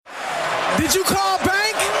Did you call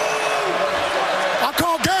bank? I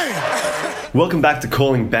called game. Welcome back to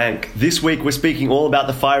Calling Bank. This week we're speaking all about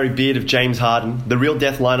the fiery beard of James Harden, the real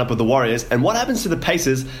death lineup of the Warriors, and what happens to the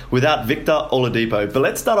Pacers without Victor Oladipo. But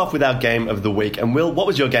let's start off with our game of the week. And Will, what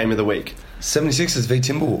was your game of the week? 76ers v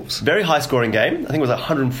Timberwolves. Very high-scoring game. I think it was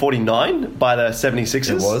 149 by the 76ers.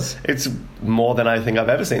 It was. It's more than I think I've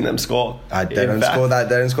ever seen them score. They don't score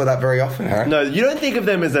that very often, Harry. No, you don't think of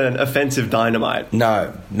them as an offensive dynamite.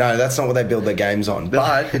 No, that's not what they build their games on.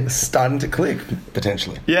 But it's starting to click,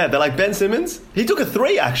 potentially. Yeah, they're like Ben Simmons. He took a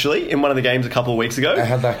three, actually, in one of the games a couple of weeks ago.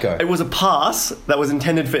 How'd that go? It was a pass that was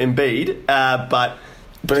intended for Embiid, but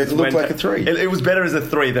it looked like a three. It was better as a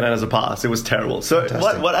three than as a pass. It was terrible. So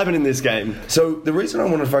what happened in this game? So the reason I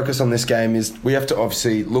want to focus on this game is we have to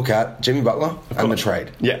obviously look at Jimmy Butler and the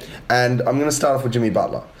trade. Yeah. And I'm going to start off with Jimmy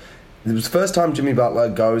Butler. It was the first time Jimmy Butler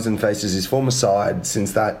goes and faces his former side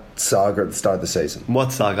since that saga at the start of the season.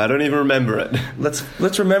 What saga? I don't even remember it.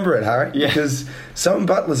 Let's remember it, Harry. Yeah. Because some of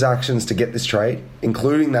Butler's actions to get this trade,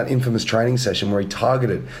 including that infamous training session where he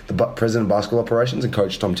targeted the president of basketball operations and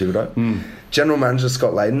coach Tom Thibodeau, general manager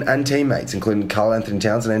Scott Layden, and teammates, including Karl Anthony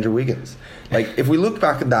Towns and Andrew Wiggins. If we look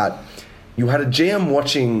back at that, you had a GM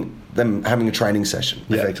watching them having a training session,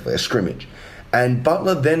 effectively, a scrimmage. And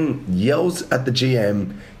Butler then yells at the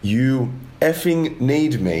GM, "You effing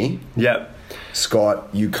need me." Yep. Scott,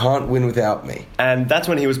 you can't win without me. And that's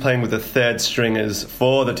when he was playing with the third stringers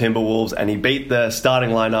for the Timberwolves, and he beat the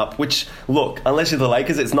starting lineup, which, look, unless you're the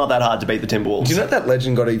Lakers, it's not that hard to beat the Timberwolves. Do you know that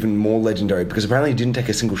legend got even more legendary? Because apparently he didn't take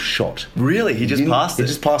a single shot. Really? He just passed it? He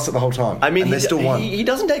just passed it the whole time. I mean, and they still won. He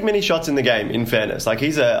doesn't take many shots in the game, in fairness.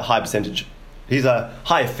 He's a high percentage. He's a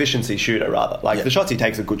high-efficiency shooter, rather. The shots he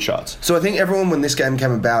takes are good shots. So I think everyone, when this game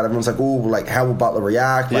came about, everyone's like, how will Butler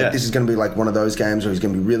react? This is going to be one of those games where he's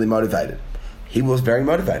going to be really motivated. He was very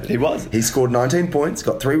motivated. He was. He scored 19 points,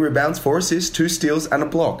 got 3 rebounds, 4 assists, 2 steals, and a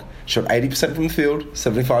block. Shot 80% from the field,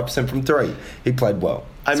 75% from 3. He played well.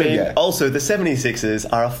 Also, the 76ers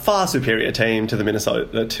are a far superior team to the Minnesota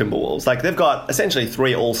Timberwolves. They've got essentially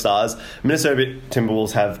 3 all-stars. Minnesota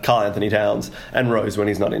Timberwolves have Karl Anthony Towns and Rose when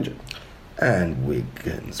he's not injured. And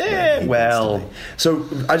Wiggins. So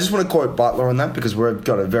I just want to quote Butler on that because we've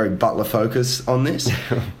got a very Butler focus on this.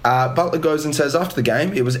 Butler goes and says, after the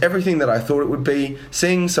game, "It was everything that I thought it would be.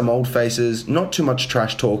 Seeing some old faces, not too much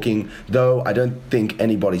trash talking, though I don't think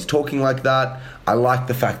anybody's talking like that. I like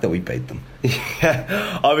the fact that we beat them."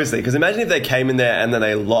 Yeah, obviously, because imagine if they came in there and then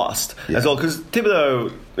they lost as well, because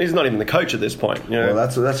Thibodeau, he's not even the coach at this point. Well,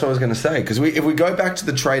 that's what I was going to say, because if we go back to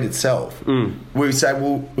the trade itself, we say,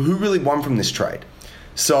 well, who really won from this trade?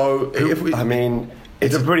 So,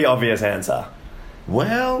 it's a pretty obvious answer.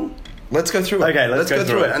 Well, let's go through it. Okay, let's go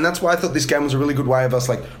through it. And that's why I thought this game was a really good way of us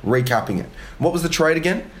recapping it. What was the trade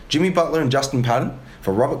again? Jimmy Butler and Justin Patton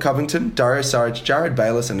for Robert Covington, Dario Saric, Jared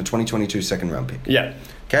Bayless, and a 2022 second round pick. Yeah.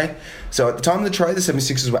 Okay? So at the time of the trade, the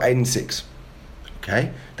 76ers were 8-6.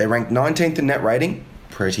 Okay? They ranked 19th in net rating,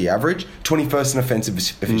 pretty average, 21st in offensive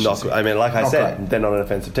efficiency. Great. They're not an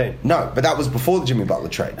offensive team. No, but that was before the Jimmy Butler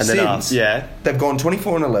trade. And Since, they've gone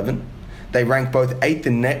 24-11. They rank both 8th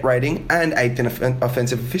in net rating and 8th in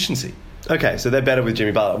offensive efficiency. Okay, so they're better with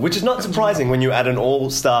Jimmy Butler, which is not surprising when you add an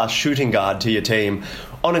all-star shooting guard to your team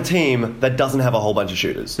on a team that doesn't have a whole bunch of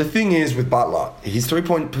shooters. The thing is with Butler, his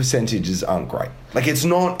three-point percentages aren't great. It's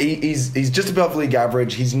not... He's just above league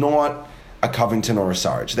average. He's not a Covington or a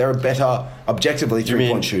Saric. They're a better, objectively,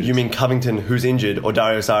 three-point shooters. You mean Covington, who's injured, or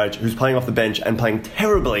Dario Saric, who's playing off the bench and playing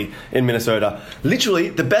terribly in Minnesota? Literally,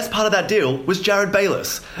 the best part of that deal was Jared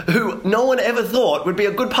Bayless, who no one ever thought would be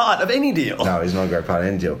a good part of any deal. No, he's not a great part of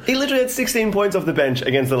any deal. He literally had 16 points off the bench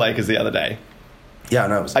against the Lakers the otthe day. Yeah, I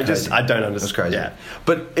know. It was crazy. I don't understand. It's crazy. Yeah.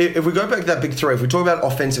 But if we go back to that big three, if we talk about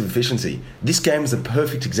offensive efficiency, this game is a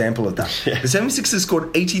perfect example of that. Yeah. The 76ers scored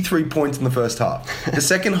 83 points in the first half, the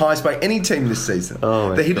second highest by any team this season.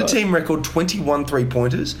 They hit a team record 21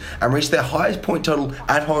 three-pointers and reached their highest point total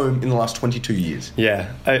at home in the last 22 years.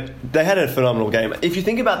 Yeah, they had a phenomenal game. If you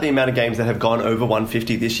think about the amount of games that have gone over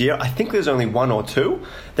 150 this year, I think there's only 1 or 2.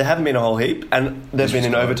 There haven't been a whole heap, and they've been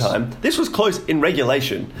in overtime. This was close in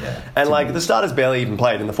regulation. Yeah. And the starters barely even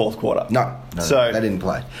played in the fourth quarter. No, they didn't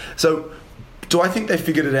play. So, do I think they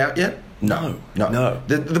figured it out yet? No.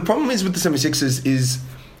 The problem is with the 76ers is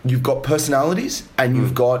you've got personalities and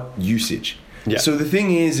you've got usage. Yeah. So the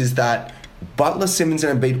thing is that Butler, Simmons,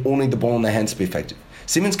 and Embiid all need the ball in their hands to be effective.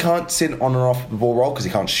 Simmons can't sit on and off the ball roll because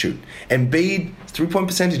he can't shoot. Embiid, 3-point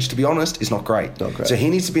percentage, to be honest, is not great. Not great. So he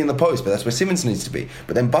needs to be in the post, but that's where Simmons needs to be.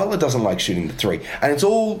 But then Butler doesn't like shooting the three. And it's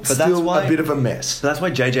all still a bit of a mess. So that's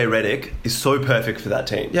why JJ Redick is so perfect for that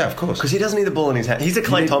team. Yeah, of course. Because he doesn't need the ball in his hand. He's a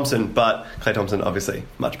Klay Thompson, but Klay Thompson, obviously,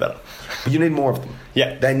 much better. But you need more of them.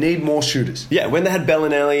 Yeah. They need more shooters. Yeah, when they had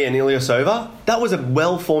Bellinelli and Ilyasova, that was a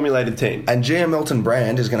well-formulated team. And GM Elton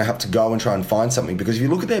Brand is going to have to go and try and find something, because if you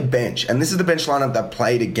look at their bench, and this is the bench lineup that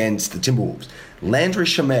played against the Timberwolves: Landry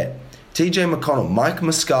Shamet, TJ McConnell, Mike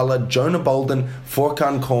Muscala, Jonah Bolden,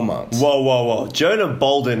 Furkan Kormaz. Whoa. Jonah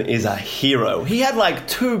Bolden is a hero. He had like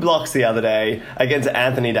 2 blocks the other day against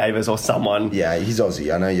Anthony Davis or someone. Yeah, he's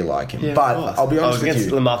Aussie. I know you like him. Yeah, but I'll be honest with against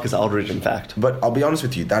you. LaMarcus Aldridge, in fact. But I'll be honest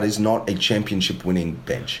with you, that is not a championship-winning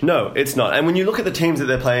bench. No, it's not. And when you look at the teams that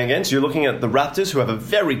they're playing against, you're looking at the Raptors, who have a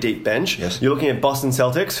very deep bench. Yes. You're looking at Boston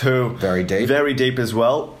Celtics, who... Very deep. Very deep as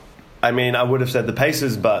well. I mean, I would have said the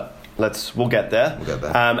Pacers, but... We'll get there.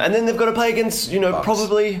 And then they've got to play against, Bucks.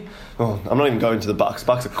 probably... Oh, I'm not even going to the Bucks.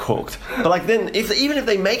 Bucks are cooked. But like then, even if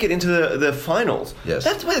they make it into the finals, yes.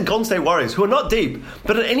 That's where the Golden State Warriors, who are not deep,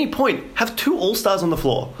 but at any point have 2 All-Stars on the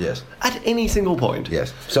floor. Yes. At any single point.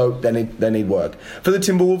 Yes. So they need work. For the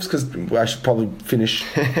Timberwolves, because I should probably finish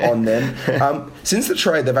on them. Since the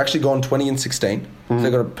trade, they've actually gone 20-16. So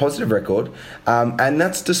they've got a positive record. And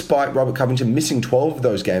that's despite Robert Covington missing 12 of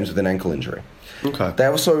those games with an ankle injury. Okay. They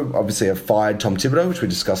also obviously have fired Tom Thibodeau, which we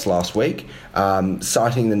discussed last week,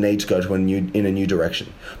 citing the need to go to a new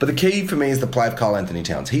direction. But the key for me is the play of Karl Anthony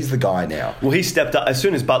Towns. He's the guy now. Well, he stepped up as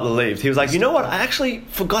soon as Butler leaves. He was like, you know what? I actually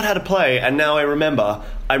forgot how to play, and now I remember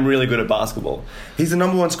I'm really good at basketball. He's the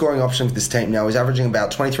number one scoring option for this team now. He's averaging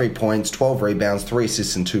about 23 points, 12 rebounds, 3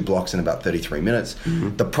 assists and 2 blocks in about 33 minutes.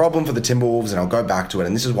 Mm-hmm. The problem for the Timberwolves, and I'll go back to it,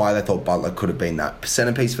 and this is why they thought Butler could have been that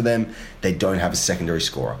centerpiece for them, they don't have a secondary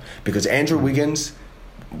scorer. Because Andrew Wiggins...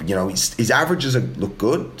 You know, his averages look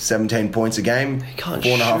good. 17 points a game, he can't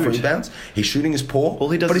 4.5 shoot. rebounds. His shooting is poor. All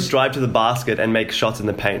he does is drive to the basket and make shots in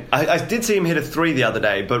the paint. I did see him hit a 3 the other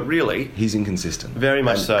day, but really... He's inconsistent. Very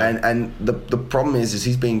much so. And the problem is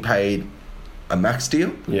he's being paid a max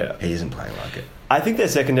deal. Yeah. He isn't playing like it. I think their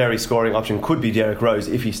secondary scoring option could be Derrick Rose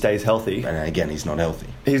if he stays healthy. And again, he's not healthy.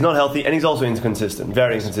 He's not healthy, and he's also inconsistent.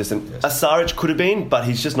 Very inconsistent. Yes. Asaric could have been, but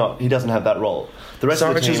he's just not. He doesn't have that role. The rest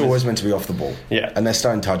of the Saric team is always meant to be off the ball. Yeah. And they're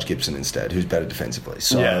starting Taj Gibson instead, who's better defensively.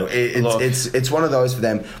 So Yeah, it's one of those for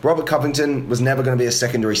them. Robert Covington was never going to be a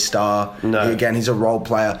secondary star. No. Again, he's a role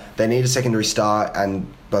player. They need a secondary star,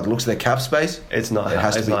 and by the looks of their cap space, It's not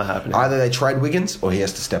happening. Either they trade Wiggins or he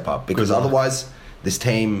has to step up, because Good luck. otherwise, this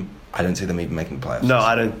team, I don't see them even making the playoffs. No,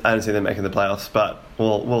 I don't see them making the playoffs, but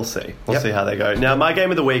we'll see. We'll see how they go. Now, my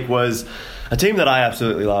game of the week was a team that I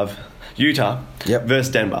absolutely love, Utah versus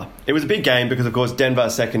Denver. It was a big game because, of course, Denver are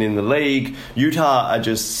second in the league. Utah are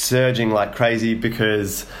just surging like crazy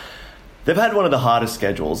because they've had one of the hardest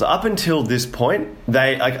schedules. Up until this point,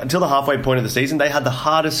 until the halfway point of the season, they had the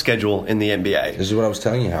hardest schedule in the NBA. This is what I was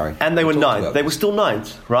telling you, Harry. And they were ninth. They were still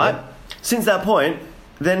ninth, right? Yep. Since that point,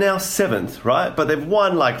 they're now 7th, right? But they've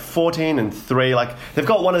won like 14-3. Like, they've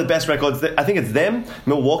got one of the best records. I think it's them,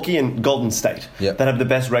 Milwaukee, and Golden State that have the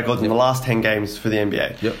best records in the last 10 games for the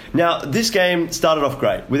NBA. Yep. Now, this game started off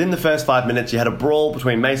great. Within the first 5 minutes, you had a brawl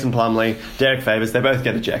between Mason Plumlee, Derek Favors. They both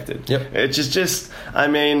get ejected. Yep. It's just I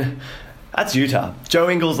mean, that's Utah. Joe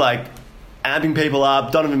Ingles, like, amping people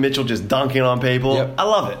up, Donovan Mitchell just dunking on people. Yep. I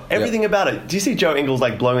love it. Everything about it. Do you see Joe Ingles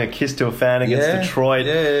like blowing a kiss to a fan against Detroit?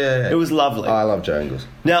 Yeah. It was lovely. I love Joe Ingles.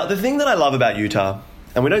 Now, the thing that I love about Utah,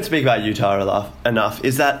 and we don't speak about Utah enough,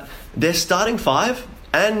 is that their starting 5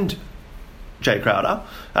 and Jay Crowder,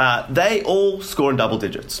 they all score in double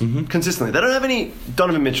digits consistently. They don't have any...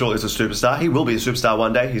 Donovan Mitchell is a superstar. He will be a superstar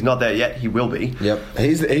one day. He's not there yet. He will be. Yep.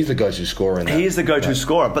 He's the go-to scorer in that. He is the go-to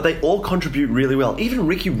scorer, but they all contribute really well. Even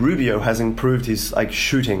Ricky Rubio has improved his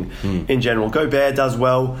shooting in general. Gobert does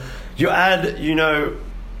well. You add,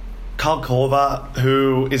 Kyle Korver,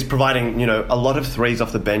 who is providing, a lot of threes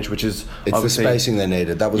off the bench, which is it's the spacing they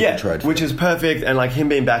needed. That was a good trade. Which is perfect, and him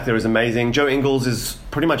being back there is amazing. Joe Ingles is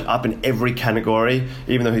pretty much up in every category,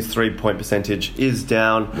 even though his 3-point percentage is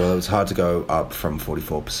down. Well, it was hard to go up from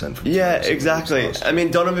 44% from exactly. I mean,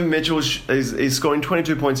 Donovan Mitchell is scoring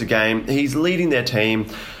 22 points a game. He's leading their team.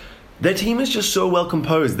 Their team is just so well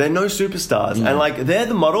composed. They're no superstars. And they're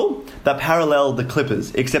the model that parallel the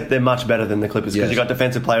Clippers, except they're much better than the Clippers because you got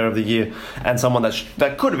Defensive Player of the Year and someone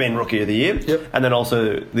that could have been Rookie of the Year. Yep. And then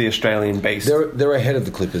also the Australian beast. They're ahead of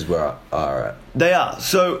the Clippers where are at. They are.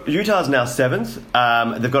 So Utah's now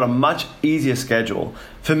 7th. They've got a much easier schedule.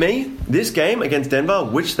 For me, this game against Denver,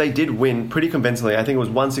 which they did win pretty convincingly, I think it was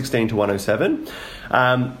 116-107.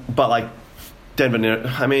 But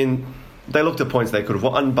Denver, I mean, they looked at points they could have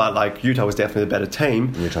won, but like Utah was definitely the better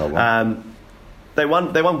team. Utah won. They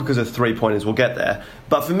won because of 3-pointers. We'll get there.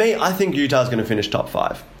 But for me, I think Utah's going to finish top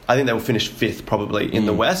 5. I think they will finish 5th probably in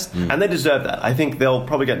the West, and they deserve that. I think they'll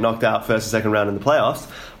probably get knocked out first or second round in the playoffs,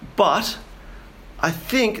 but I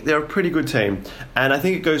think they're a pretty good team, and I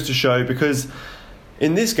think it goes to show because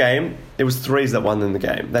in this game, it was threes that won them the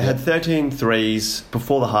game. They had 13 threes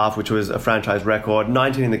before the half, which was a franchise record,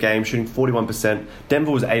 19 in the game, shooting 41%.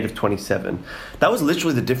 Denver was 8 of 27. That was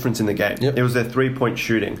literally the difference in the game. Yep. It was their 3-point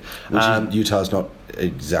shooting. Which Utah's not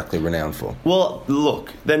exactly renowned for. Well,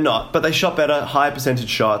 look, they're not, but they shot better, higher percentage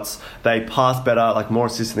shots. They passed better, like more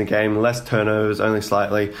assists in the game, less turnovers, only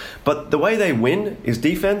slightly. But the way they win is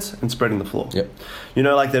defense and spreading the floor. Yep. You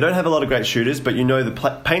know, like they don't have a lot of great shooters, but you know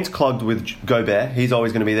the paint's clogged with Gobert. He's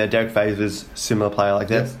always going to be there. Derek Favors, similar player like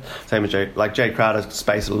that. Yep. Same as Jay Crowder,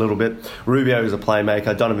 space it a little bit. Rubio is a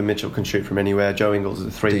playmaker. Donovan Mitchell can shoot from anywhere. Joe Ingles is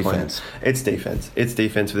a 3-point. It's defense. It's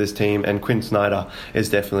defense for this team, and Quinn Snyder is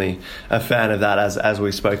definitely a fan of that, as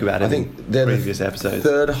we spoke about in previous episodes.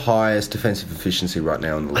 Third highest defensive efficiency right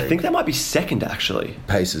now in the league. I think that might be second, actually.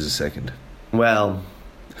 Pacers are second. Well,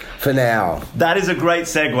 for now. That is a great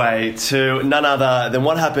segue to none other than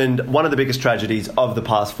what happened, one of the biggest tragedies of the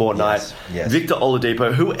past fortnight. Yes. Victor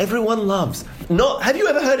Oladipo, who everyone loves. Have you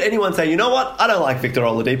ever heard anyone say, you know what, I don't like Victor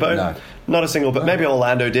Oladipo? No. Not a single, but maybe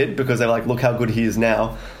Orlando did because they're like, look how good he is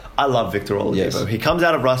now. I love Victor Oladipo. Yes. He comes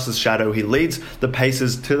out of Russ's shadow. He leads the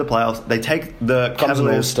Pacers to the playoffs. They take the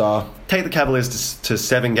Cavaliers to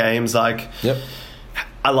 7 games. Yep.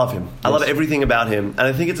 I love him. I love everything about him. And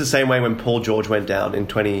I think it's the same way when Paul George went down in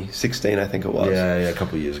 2016, I think it was. Yeah, a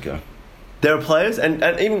couple of years ago. There are players, and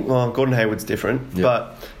even, Gordon Hayward's different,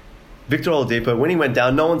 but Victor Oladipo, when he went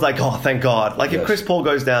down, no one's like, oh, thank God. Like, if Chris Paul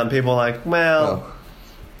goes down, people are like, well,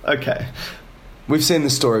 okay. We've seen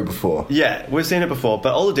this story before. Yeah, we've seen it before.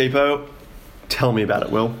 But Oladipo, tell me about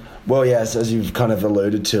it, Will. Well, yes, as you've kind of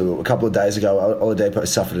alluded to, a couple of days ago, Oladipo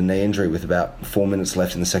suffered a knee injury with about 4 minutes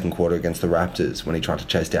left in the second quarter against the Raptors when he tried to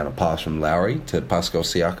chase down a pass from Lowry to Pascal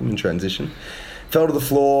Siakam in transition. Fell to the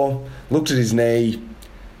floor, looked at his knee,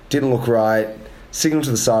 didn't look right, signaled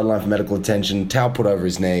to the sideline for medical attention, towel put over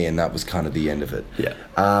his knee, and that was kind of the end of it. Yeah.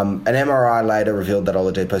 An MRI later revealed that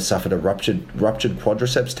Oladipo suffered a ruptured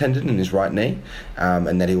quadriceps tendon in his right knee,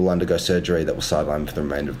 and that he will undergo surgery that will sideline him for the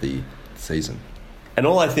remainder of the season. And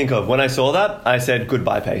all I think of when I saw that, I said,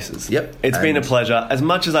 goodbye, Pacers. Yep. It's been a pleasure. As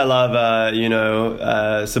much as I love,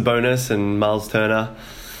 Sabonis and Miles Turner.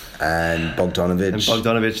 And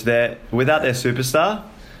Bogdanovic. Without their superstar,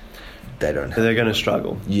 they're going to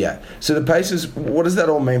struggle. Yeah. So the Pacers, what does that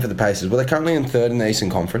all mean for the Pacers? Well, they're currently in third in the Eastern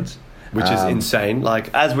Conference. Which is insane.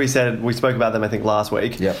 Like, as we said, we spoke about them, I think, last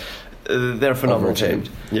week. Yep. They're a phenomenal team.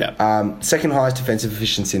 Yeah. Second highest defensive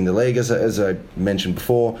efficiency in the league, as I mentioned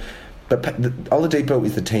before. But Oladipo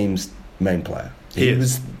is the team's main player. He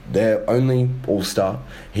was their only all-star.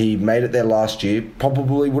 He made it there last year.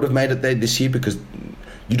 Probably would have made it there this year because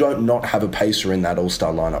you don't not have a pacer in that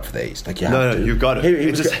all-star lineup for the East. Like you have to. You've got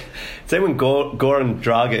it. Say when Goran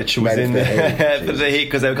Dragic was in for the Heat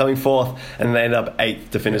because they were coming 4th and they ended up 8th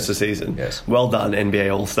to finish the season. Yes. Well done,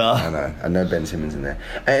 NBA All-Star. I know Ben Simmons in there.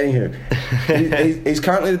 Anywho, he's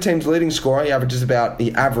currently the team's leading scorer. He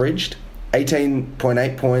averaged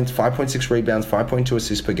 18.8 points, 5.6 rebounds, 5.2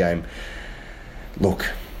 assists per game. Look,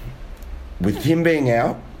 with him being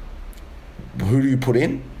out, who do you put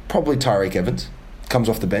in? Probably Tyreke Evans. Comes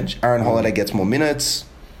off the bench. Aaron Holiday gets more minutes.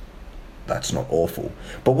 That's not awful.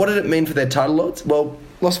 But what did it mean for their title odds? Well,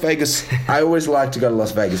 Las Vegas, I always like to go to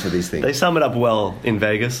Las Vegas for these things. They sum it up well in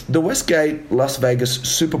Vegas. The Westgate Las Vegas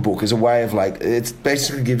Superbook is a way of it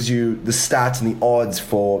basically gives you the stats and the odds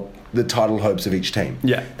for the title hopes of each team.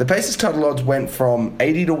 Yeah. The Pacers title odds went from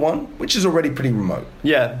 80-1, which is already pretty remote.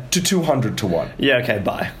 Yeah. To 200-1. Yeah, okay,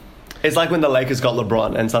 bye. It's like when the Lakers got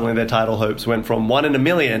LeBron and suddenly their title hopes went from 1 in a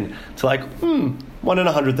million to 1 in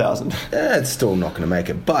 100,000. It's still not going to make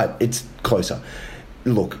it, but it's closer.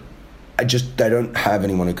 Look, they don't have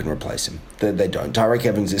anyone who can replace him. They don't. Tyreke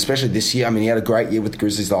Evans, especially this year, he had a great year with the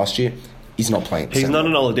Grizzlies last year. He's not playing. He's not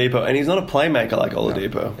an Oladipo, and he's not a playmaker like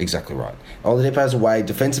Oladipo. No, exactly right. Oladipo has a way,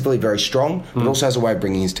 defensively very strong, but also has a way of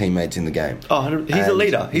bringing his teammates in the game. He's a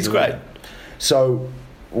leader. He's great. So,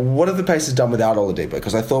 what have the Pacers done without Oladipo?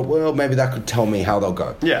 Because I thought, well, maybe that could tell me how they'll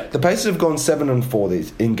go. Yeah. The Pacers have gone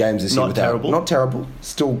 7-4 in games this year. Not terrible.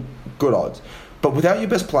 Still good odds. But without your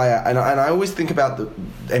best player, and I always think about the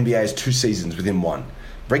NBA as 2 seasons within one.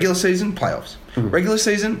 Regular season, playoffs. Regular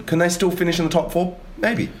season, can they still finish in the top 4?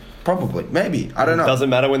 Maybe. Probably. Maybe. I don't know.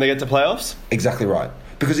 Doesn't matter when they get to playoffs? Exactly right.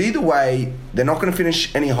 Because either way, they're not going to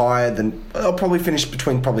finish any higher than... They'll probably finish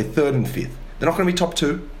between 3rd and 5th. They're not going to be top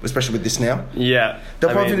 2, especially with this now. Yeah.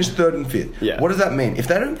 They'll probably finish 3rd and 5th. Yeah. What does that mean? If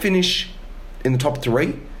they don't finish in the top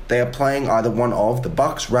 3, they are playing either one of the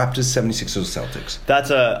Bucks, Raptors, 76ers, or Celtics.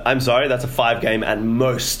 That's a 5-game at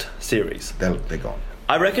most series. They're gone.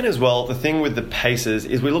 I reckon as well, the thing with the Pacers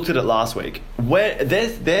is we looked at it last week. Where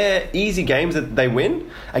their easy games that they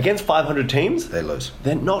win against 500 teams, They lose.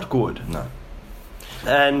 they're not good. No.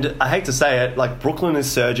 And I hate to say it, like Brooklyn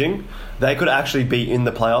is surging. They could actually be in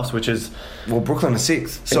the playoffs, which is Well, Brooklyn are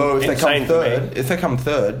 6th. So if they insane come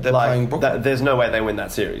third, they're playing Brooklyn. there's no way they win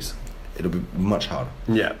that series. It'll be much harder.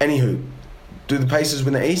 Yeah. Anywho, do the Pacers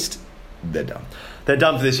win the East? They're done. They're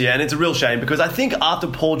done for this year, and it's a real shame because I think after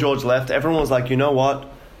Paul George left, everyone was like, you know what?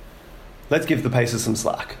 Let's give the Pacers some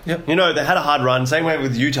slack. Yep. You know, they had a hard run. Same way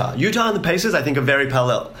with Utah. Utah and the Pacers, I think, are very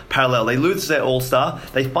parallel. They lose their all-star.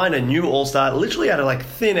 They find a new all-star literally out of, like,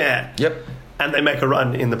 thin air. Yep. And they make a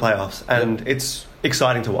run in the playoffs. And it's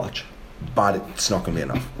exciting to watch. But it's not going to be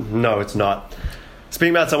enough. No, it's not.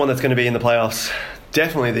 Speaking about someone that's going to be in the playoffs,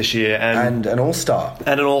 definitely this year. And an all-star.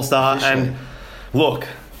 And an all-star. Officially. And look,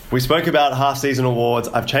 we spoke about half-season awards.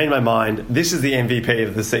 I've changed my mind. This is the MVP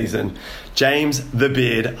of the season. James the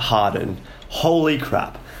Beard Harden. Holy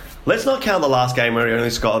crap. Let's not count the last game where he only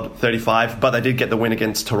scored 35, but they did get the win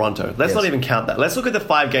against Toronto. Let's not even count that. Let's look at the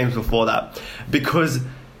 5 games before that, because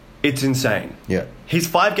it's insane. Yeah. His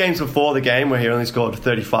 5 games before the game where he only scored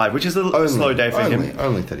 35, which is a slow day for him.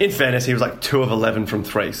 Only 35. In fairness, he was like 2 of 11 from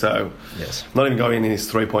 3, so yes. Not even going in his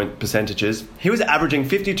 3-point percentages. He was averaging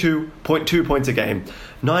 52.2 points a game,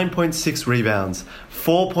 9.6 rebounds,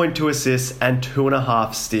 4.2 assists, and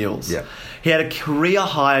 2.5 steals. Yeah. He had a career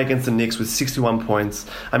high against the Knicks with 61 points.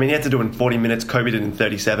 I mean, he had to do it in 40 minutes. Kobe did it in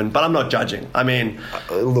 37, but I'm not judging. I mean,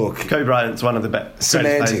 look, Kobe Bryant's one of the best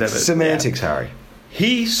semantics, players ever. Semantics, Yeah. Harry.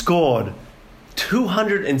 He scored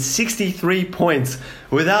 263 points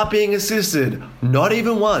without being assisted. Not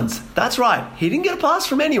even once. That's right. He didn't get a pass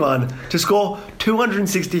from anyone to score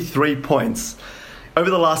 263 points. Over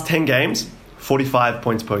the last 10 games, 45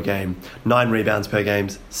 points per game, 9 rebounds per game,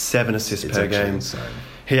 7 assists per game. Insane.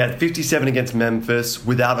 He had 57 against Memphis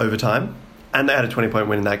without overtime, and they had a 20-point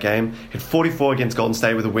win in that game. He had 44 against Golden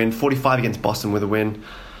State with a win, 45 against Boston with a win.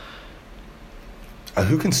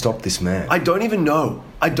 Who can stop this man? I don't even know.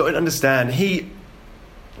 I don't understand. He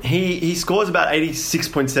scores about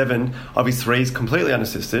 86.7 of his threes completely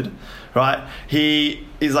unassisted, right? He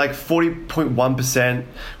is like 40.1%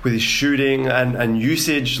 with his shooting and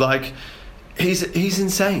usage. Like, he's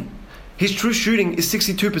insane. His true shooting is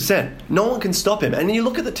 62%. No one can stop him. And you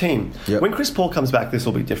look at the team. Yep. When Chris Paul comes back, this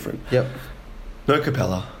will be different. Yep. No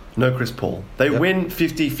Capella, no Chris Paul. They win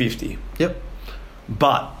 50-50. Yep.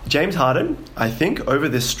 But James Harden, I think, over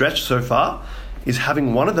this stretch so far, is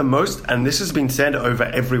having one of the most, and this has been said over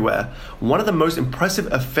everywhere, one of the most impressive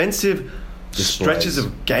offensive stretches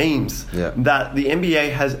of games that the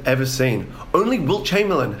NBA has ever seen. Only Wilt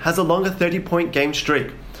Chamberlain has a longer 30-point game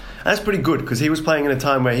streak. That's pretty good because he was playing in a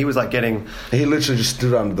time where he was like getting... He literally just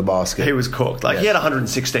stood under the basket. He was cooked. Like, he had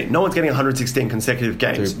 116. No one's getting 116 consecutive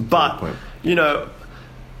games. But, you know,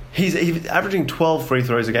 he's averaging 12 free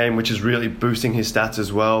throws a game, which is really boosting his stats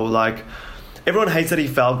as well. Like, everyone hates that he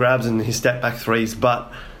foul grabs and his step back threes,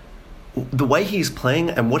 but the way he's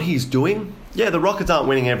playing and what he's doing... Yeah, the Rockets aren't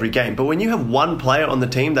winning every game, but when you have one player on the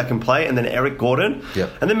team that can play and then Eric Gordon,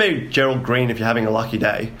 and then maybe Gerald Green if you're having a lucky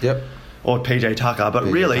day... Or PJ Tucker, but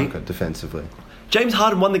really... Tucker, defensively. James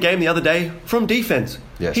Harden won the game the other day from defense.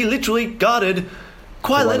 Yes. He literally guarded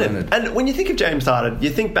Kawhi Leonard. And when you think of James Harden,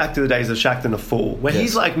 you think back to the days of Shaqtin' a Fool, where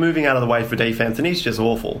he's like moving out of the way for defense and he's just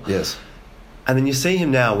awful. Yes. And then you see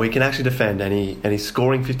him now where he can actually defend and he's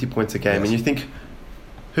scoring 50 points a game and you think,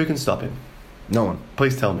 who can stop him? No one.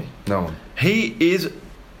 Please tell me. No one. He is,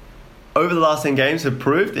 over the last 10 games, have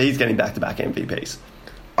proved he's getting back-to-back MVPs.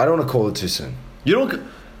 I don't want to call it too soon.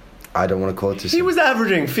 I don't want to call it too soon. He was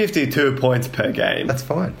averaging 52 points per game. That's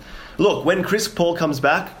fine. Look, when Chris Paul comes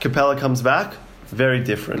back, Capella comes back, very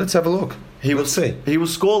different. Let's have a look. Let's see. He will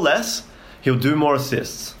score less. He'll do more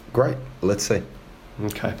assists. Great. Let's see.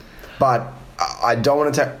 Okay. But I don't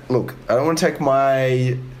want to take... Look, I don't want to take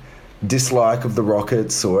my dislike of the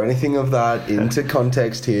Rockets or anything of that into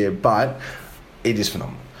context here, but it is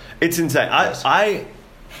phenomenal. It's insane. Yes. I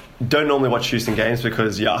don't normally watch Houston games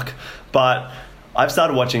because yuck, but... I've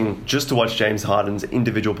started watching just to watch James Harden's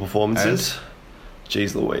individual performances.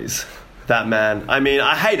 Jeez Louise. That man. I mean,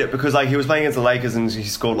 I hate it because like he was playing against the Lakers and he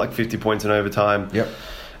scored like 50 points in overtime. Yep.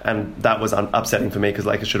 And that was upsetting for me because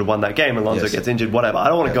Lakers should have won that game. Alonzo gets injured, whatever. I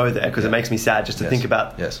don't want to go there because it makes me sad just to think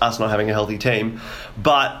about us not having a healthy team.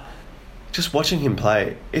 But just watching him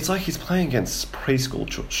play, it's like he's playing against preschool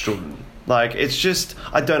children. Like, it's just,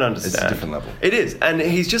 I don't understand. It's a different level. It is. And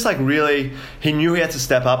he's just like really, he knew he had to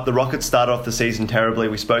step up. The Rockets started off the season terribly.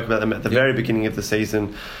 We spoke about them at the very beginning of the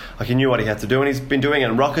season. Like, he knew what he had to do, and he's been doing it.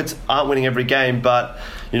 And Rockets aren't winning every game, but,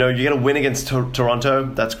 you know, you get a win against Toronto.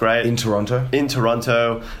 That's great. In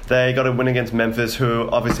Toronto. They got a win against Memphis, who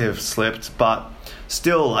obviously have slipped, but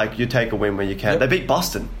still, like, you take a win where you can. They beat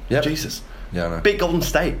Boston. Jesus. Yeah, I know. Beat Golden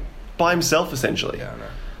State by himself, essentially. Yeah, I know.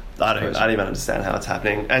 I don't even understand how it's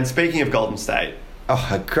happening. And speaking of Golden State...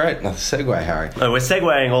 Oh, great. Another segue, Harry. Oh, we're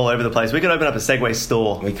segueing all over the place. We could open up a Segway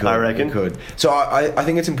store, We could, I reckon. We could. So I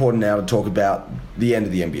think it's important now to talk about the end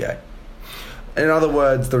of the NBA. In other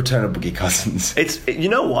words, the return of Boogie Cousins. You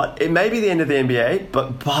know what? It may be the end of the NBA,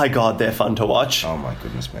 but by God, they're fun to watch. Oh, my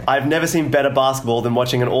goodness me. I've never seen better basketball than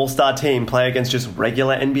watching an all-star team play against just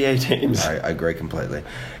regular NBA teams. I agree completely.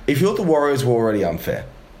 If you thought the Warriors were already unfair,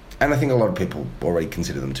 and I think a lot of people already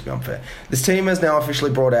consider them to be unfair, this team has now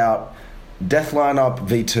officially brought out Death Lineup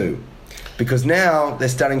V2. Because now their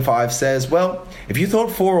starting five says, well, if you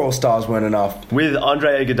thought 4 All-Stars weren't enough... With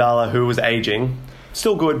Andre Iguodala, who was aging.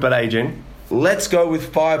 Still good, but aging. Let's go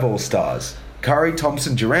with 5 All-Stars. Curry,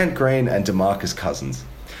 Thompson, Durant, Green, and DeMarcus Cousins.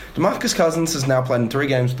 DeMarcus Cousins has now played in 3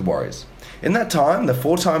 games with the Warriors. In that time, the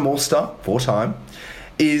 4-time All-Star,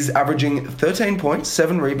 is averaging 13 points,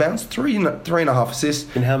 7 rebounds, 3.5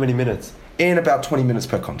 assists. In how many minutes? In about 20 minutes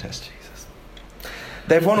per contest. Jesus.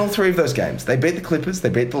 They've won all 3 of those games. They beat the Clippers, they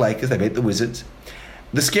beat the Lakers, they beat the Wizards.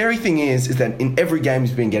 The scary thing is that in every game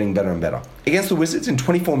he's been getting better and better. Against the Wizards, in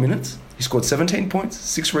 24 minutes, he scored 17 points,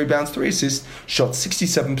 6 rebounds, 3 assists, shot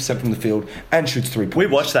 67% from the field, and shoots 3 points. We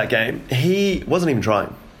watched that game. He wasn't even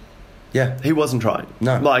trying. Yeah. He wasn't trying.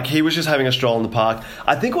 No. Like, he was just having a stroll in the park.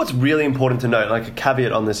 I think what's really important to note, like a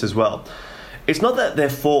caveat on this as well, it's not that they're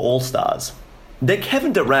 4 All-Stars. They're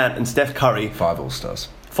Kevin Durant and Steph Curry. 5 All-Stars.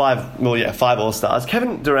 5 All-Stars.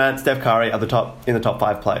 Kevin Durant, Steph Curry are in the top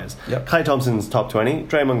 5 players. Yep. Klay Thompson's top 20.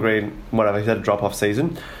 Draymond Green, whatever, he's had a drop-off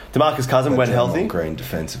season. DeMarcus Cousins went healthy. Draymond Green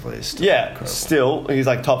defensively is still incredible. Still, he's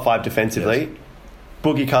like top 5 defensively. Yes.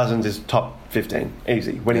 Boogie Cousins is top 15,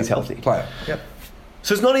 easy, when he's healthy. Player. Yep.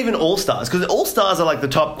 So it's not even All-Stars, because All-Stars are like the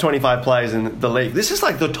top 25 players in the league. This is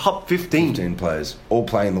like the top 15. 15 players, all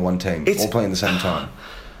playing the one team, all playing at the same time.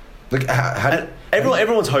 Look,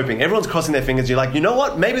 everyone's hoping, everyone's crossing their fingers. You're like, you know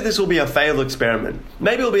what? Maybe this will be a failed experiment.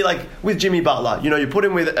 Maybe it'll be like with Jimmy Butler. You know, you put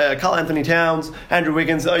him with Karl Anthony Towns, Andrew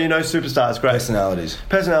Wiggins. Oh, you know, superstars, great.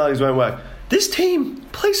 Personalities won't work. This team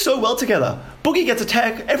plays so well together. Boogie gets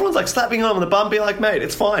attacked. Everyone's like slapping him on the bum, be like, mate,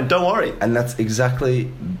 it's fine. Don't worry. And that's exactly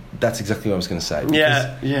what I was going to say.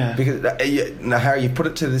 Because now, Harry, you put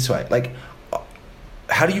it to this way: like,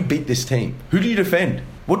 how do you beat this team? Who do you defend?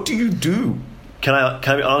 What do you do? Can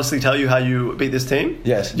I honestly tell you how you beat this team?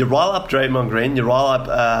 Yes. You rile up Draymond Green, you rile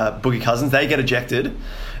up Boogie Cousins, they get ejected,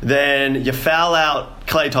 then you foul out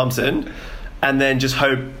Klay Thompson, and then just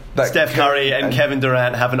hope that Steph Curry and Kevin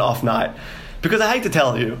Durant have an off night. Because I hate to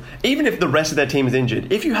tell you, even if the rest of their team is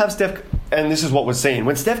injured, if you have Steph, and this is what we're seeing,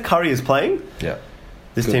 when Steph Curry is playing,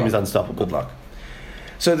 this team is unstoppable. Good luck.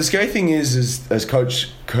 So the scary thing is, as Coach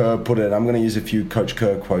Kerr put it, I'm going to use a few Coach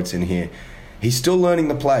Kerr quotes in here. He's still learning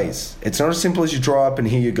the plays. It's not as simple as you draw up and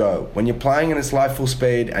here you go. When you're playing and it's live full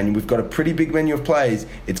speed and we've got a pretty big menu of plays,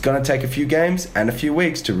 it's going to take a few games and a few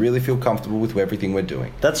weeks to really feel comfortable with everything we're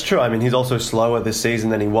doing. That's true. I mean, he's also slower this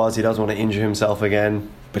season than he was. He doesn't want to injure himself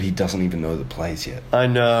again. But he doesn't even know the plays yet. I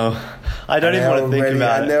know. I don't even want to think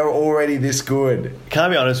about it. And they're already this good. Can I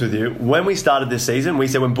be honest with you? When we started this season, we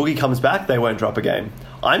said when Boogie comes back, they won't drop a game.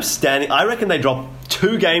 I reckon they drop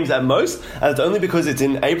 2 games at most, and it's only because it's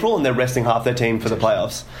in April and they're resting half their team for the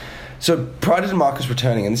playoffs. So prior to DeMarcus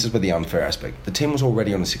returning, and this is where the unfair aspect, the team was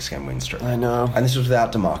already on a 6-game win streak. I know. And this was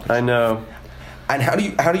without DeMarcus. I know. And how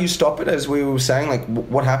do you stop it? As we were saying, like,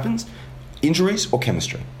 what happens? Injuries or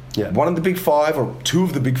chemistry? Yeah. One of the big 5 or 2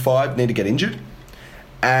 of the big 5 need to get injured,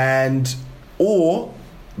 or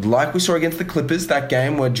like we saw against the Clippers, that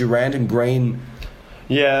game where Durant and Green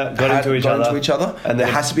got into each other, and there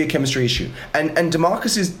has to be a chemistry issue. And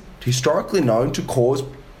DeMarcus is historically known to cause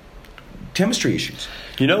chemistry issues.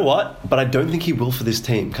 You know what? But I don't think he will for this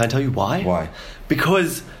team. Can I tell you why? Why?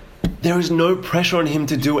 Because there is no pressure on him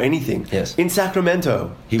to do anything. Yes. In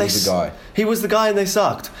Sacramento, he was the guy. He was the guy, and they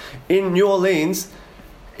sucked. In New Orleans,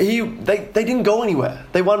 they didn't go anywhere.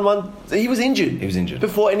 They won one. He was injured.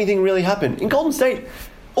 Before anything really happened. In Golden State,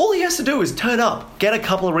 all he has to do is turn up, get a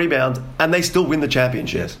couple of rebounds, and they still win the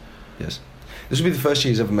championship. Yes. This will be the first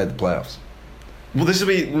year he's ever made the playoffs. Well, this will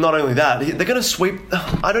be not only that. They're going to sweep.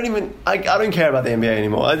 I don't care about the NBA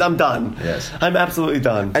anymore. I'm done. Yes. I'm absolutely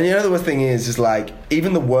done. And you know the worst thing is like,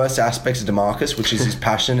 even the worst aspects of DeMarcus, which is his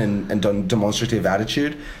passion and demonstrative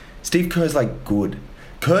attitude, Steve Kerr's like good.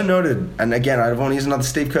 Kerr noted, and again, I don't want to use another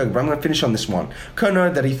Steve Kerr, but I'm going to finish on this one. Kerr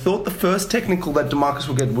noted that he thought the first technical that DeMarcus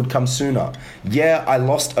would get would come sooner. Yeah, I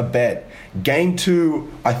lost a bet. Game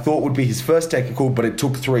 2, I thought would be his first technical, but it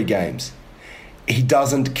took 3 games. He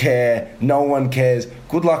doesn't care. No one cares.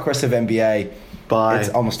 Good luck, rest of NBA. Bye. It's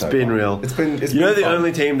almost over. It's been real. It's been the fun.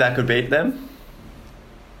 only team that could beat them?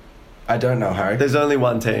 I don't know, Harry. There's only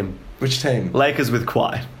one team. Which team? Lakers with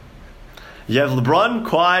Kawhi. You have LeBron,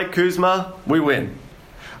 Kawhi, Kuzma, we win.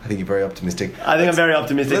 I think you're very optimistic. I think I'm very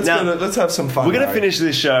optimistic. Let's have some fun. We're going to finish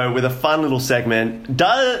this show with a fun little segment.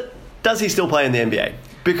 Does he still play in the NBA?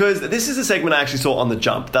 Because this is a segment I actually saw on The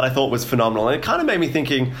Jump that I thought was phenomenal. And it kind of made me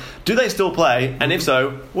thinking, do they still play? And if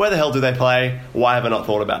so, where the hell do they play? Why have I not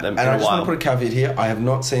thought about them in a while? And I just want to put a caveat here. I have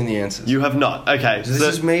not seen the answers. You have not? Okay. So this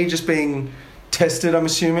is me just being tested, I'm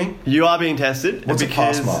assuming? You are being tested. What's a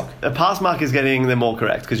pass mark? A pass mark is getting them all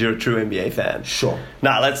correct because you're a true NBA fan. Sure.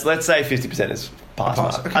 Now, let's say 50% is pass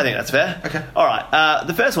mark. Okay. I think that's fair. Okay. All right.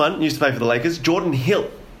 The first one used to play for the Lakers. Jordan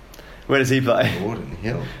Hill. Where does he play? Jordan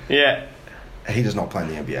Hill. Yeah. He does not play in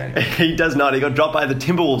the NBA anymore. He does not. He got dropped by the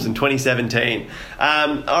Timberwolves in 2017.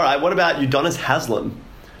 All right. What about Udonis Haslem?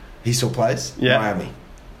 He still plays? Yeah. Miami.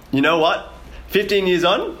 You know what? 15 years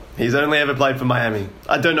on, he's only ever played for Miami.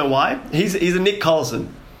 I don't know why. He's a Nick Collison.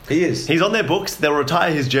 He is. He's on their books. They'll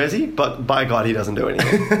retire his jersey, but by God, he doesn't do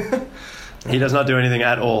anything. He does not do anything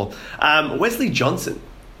at all. Wesley Johnson.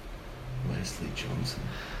 Wesley Johnson.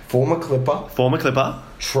 Former Clipper.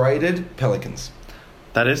 Traded Pelicans.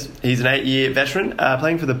 That is. He's an 8-year veteran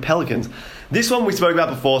playing for the Pelicans. This one we spoke about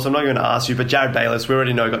before, so I'm not going to ask you, but Jared Bayless, we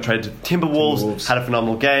already know, got traded to Timberwolves, had a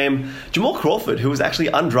phenomenal game. Jamal Crawford, who was actually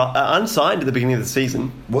unsigned at the beginning of the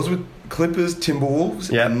season. Was with Clippers,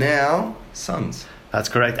 Timberwolves, and now Suns. That's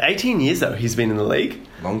correct. 18 years, though, he's been in the league.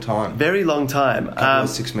 Long time. Very long time. Couple of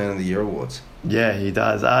Six Man of the Year awards. Yeah, he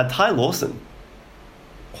does. Ty Lawson.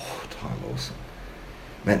 Oh, Ty Lawson.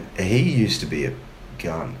 Man, he used to be a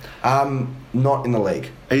gun. Not in the league.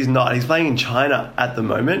 He's not. He's playing in China at the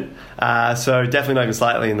moment, so definitely not even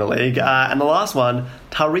slightly in the league. And the last one,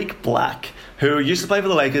 Tariq Black, who used to play for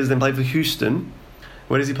the Lakers, then played for Houston.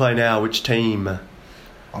 Where does he play now? Which team?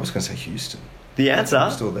 I was going to say Houston. The answer?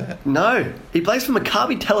 He's still there. No. He plays for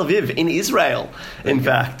Maccabi Tel Aviv in Israel, in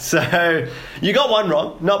fact. So you got one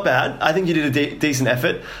wrong. Not bad. I think you did a decent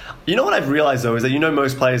effort. You know what I've realised, though, is that you know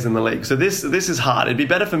most players in the league. So this is hard. It'd be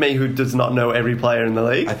better for me, who does not know every player in the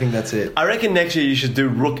league. I think that's it. I reckon next year you should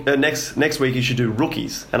do next week you should do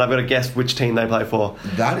rookies, and I've got to guess which team they play for.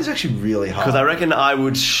 That is actually really hard. Because I reckon I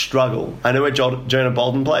would struggle. I know where Jonah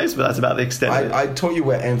Bolden plays, but that's about the extent of it. I taught you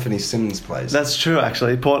where Anthony Simmons plays. That's true,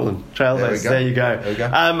 actually. Portland Trailblazers. There you go. There we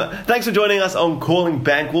go. Thanks for joining us on Calling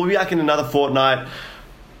Bank. We'll be back in another fortnight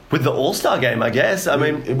with the All-Star game, I guess. I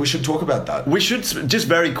mean, we should talk about that. We should, just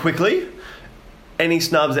very quickly. Any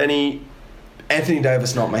snubs, any... Anthony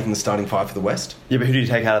Davis not making the starting 5 for the West. Yeah, but who do you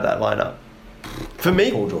take out of that lineup? For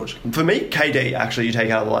me... Paul George. For me, KD, actually, you take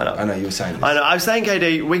out of the lineup. I know, you were saying this. I know, I was saying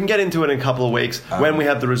KD. We can get into it in a couple of weeks when we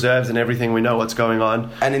have the reserves and everything, we know what's going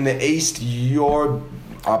on. And in the East, you're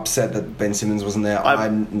upset that Ben Simmons wasn't there.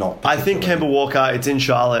 I'm not. I think Kemba Walker, it's in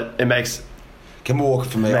Charlotte. It makes... Kemba Walker,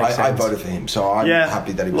 for me, I voted for him, so I'm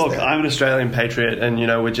happy that he was there. Look, I'm an Australian patriot, and,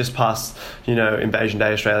 we're just past, Invasion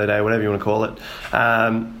Day, Australia Day, whatever you want to call it.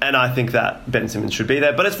 And I think that Ben Simmons should be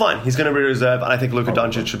there, but it's fine. He's going to be a reserve, and I think Luka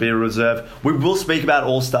Doncic should be a reserve. We will speak about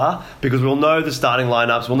All-Star, because we'll know the starting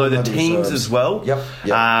lineups, we'll know the teams reserves as well.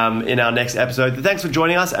 Yep. In our next episode. Thanks for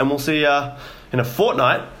joining us, and we'll see you in a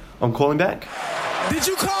fortnight on Calling Back. Did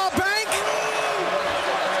you call